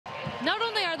Not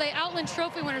only are they Outland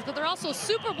Trophy winners, but they're also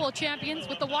Super Bowl champions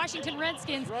with the Washington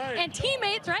Redskins. Right. And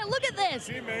teammates, right? Look at this.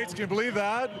 Teammates, can you believe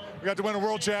that? We got to win a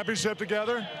world championship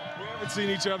together. We haven't seen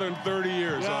each other in 30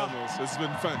 years almost. It's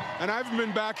been fun. And I haven't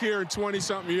been back here in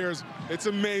 20-something years. It's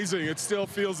amazing. It still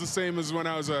feels the same as when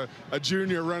I was a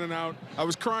junior running out. I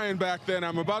was crying back then.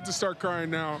 I'm about to start crying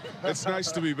now. It's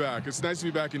nice to be back. It's nice to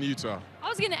be back in Utah. I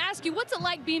was going to ask you, what's it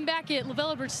like being back at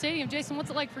LaVell Edwards Stadium? Jason, what's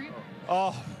it like for you?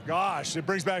 Oh, gosh, it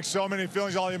brings back so many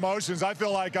feelings, all the emotions. I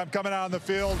feel like I'm coming out on the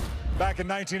field back in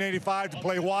 1985 to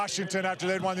play Washington after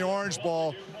they'd won the Orange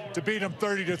Bowl, to beat them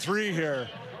 30-3 here,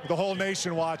 with the whole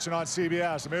nation watching on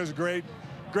CBS. I mean, it was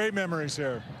great memories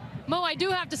here. Mo, I do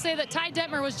have to say that Ty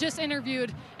Detmer was just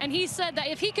interviewed, and he said that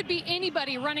if he could be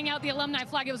anybody running out the alumni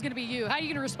flag, it was going to be you. How are you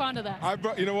going to respond to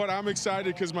that? You know what? I'm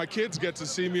excited because my kids get to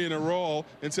see me in a role.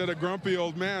 Instead of grumpy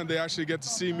old man, they actually get to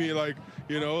see me like,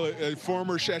 you know, a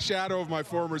former shadow of my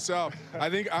former self. I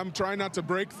think I'm trying not to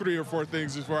break 3 or 4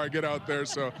 things before I get out there,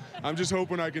 so I'm just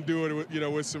hoping I can do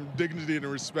it, with some dignity and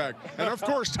respect. And of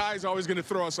course, Ty's always going to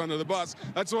throw us under the bus.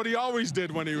 That's what he always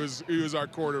did when he was our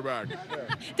quarterback.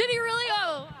 Did he really?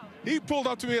 Oh. He pulled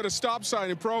up to me at a stop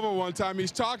sign in Provo one time.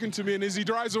 He's talking to me, and as he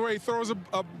drives away, he throws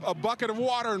a bucket of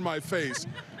water in my face.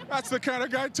 That's the kind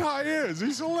of guy Ty is.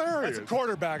 He's hilarious. That's a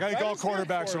quarterback. I think all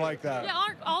quarterbacks are like that. Yeah,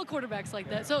 aren't all quarterbacks like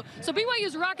that? So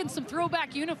BYU's rocking some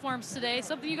throwback uniforms today,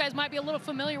 something you guys might be a little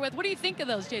familiar with. What do you think of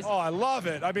those, Jason? Oh, I love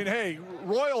it. I mean, hey,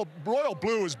 Royal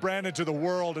Blue was branded to the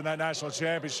world in that national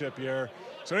championship year.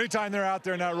 So anytime they're out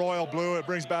there in that Royal Blue, it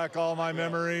brings back all my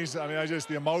memories. I mean,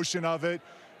 the emotion of it.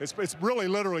 It's really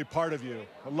literally part of you.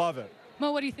 I love it.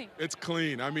 Mo, what do you think? It's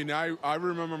clean. I mean, I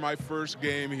remember my first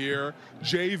game here,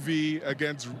 JV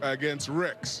against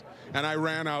Rick's, and I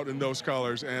ran out in those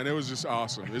colors, and it was just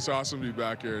awesome. It's awesome to be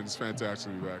back here, and it's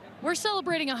fantastic to be back. We're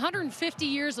celebrating 150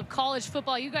 years of college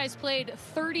football. You guys played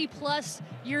 30+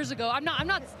 years ago. I'm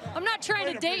not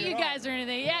trying to date you guys or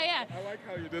anything. Yeah. I like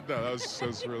how you did that. That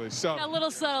was really subtle. A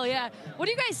little subtle, yeah. What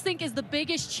do you guys think is the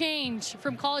biggest change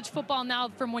from college football now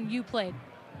from when you played?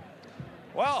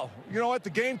 Well, you know what? The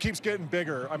game keeps getting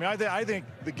bigger. I mean, I think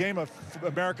the game of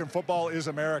American football is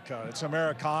America. It's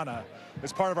Americana.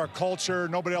 It's part of our culture.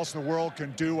 Nobody else in the world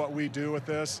can do what we do with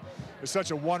this. It's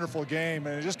such a wonderful game,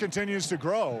 and it just continues to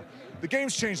grow. The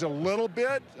game's changed a little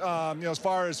bit, as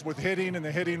far as with hitting and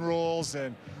the hitting rules,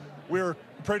 and we were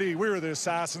the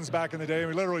assassins back in the day.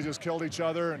 We literally just killed each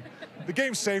other, and the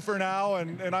game's safer now,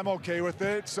 and I'm okay with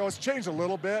it. So it's changed a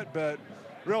little bit, but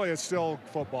really, it's still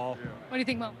football. Yeah. What do you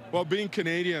think, Mo? Well, being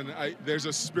Canadian, there's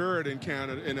a spirit in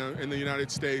Canada, in the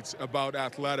United States, about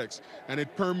athletics, and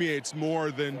it permeates more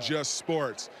than just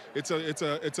sports. It's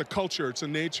a culture, it's a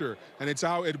nature, and it's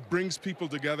how it brings people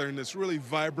together in this really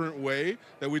vibrant way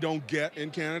that we don't get in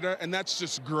Canada, and that's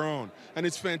just grown. And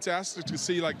it's fantastic to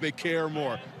see like they care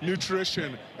more,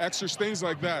 nutrition, exercise, things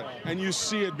like that, and you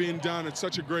see it being done at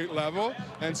such a great level.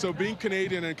 And so, being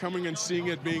Canadian and coming and seeing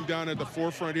it being done at the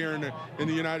forefront here in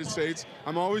the United States,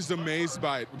 I'm always amazed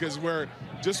by it, because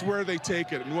where they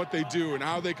take it and what they do and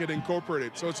how they could incorporate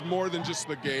it. So it's more than just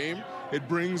the game. It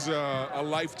brings a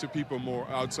life to people more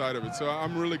outside of it. So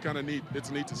I'm really kind of neat.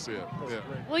 It's neat to see it. Yeah.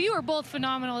 Well, you are both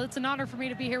phenomenal. It's an honor for me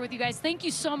to be here with you guys. Thank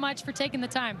you so much for taking the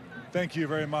time. Thank you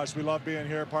very much. We love being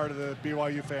here, part of the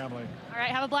BYU family. All right,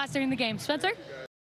 have a blast during the game. Spencer?